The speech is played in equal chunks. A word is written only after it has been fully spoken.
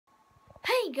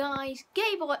Hey guys,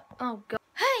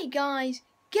 Hey guys,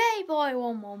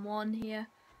 Gayboy111 here,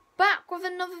 back with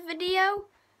another video.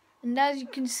 And as you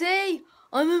can see,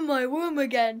 I'm in my room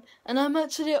again, and I'm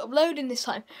actually uploading this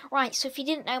time. Right, so if you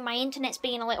didn't know, my internet's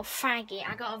being a little faggy.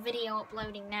 I got a video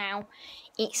uploading now.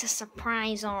 It's a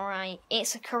surprise, alright.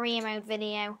 It's a career mode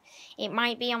video. It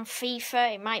might be on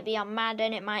FIFA, it might be on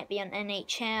Madden, it might be on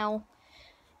NHL.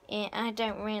 I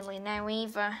don't really know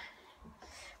either.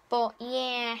 But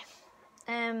yeah,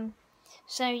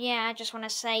 so yeah, I just want to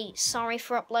say sorry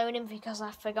for uploading because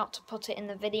I forgot to put it in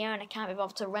the video and I can't be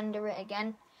bothered to render it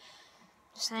again.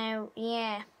 So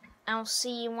yeah, I'll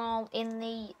see you all in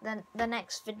the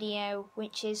next video,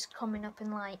 which is coming up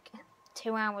in like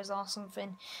 2 hours or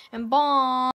something. And bye!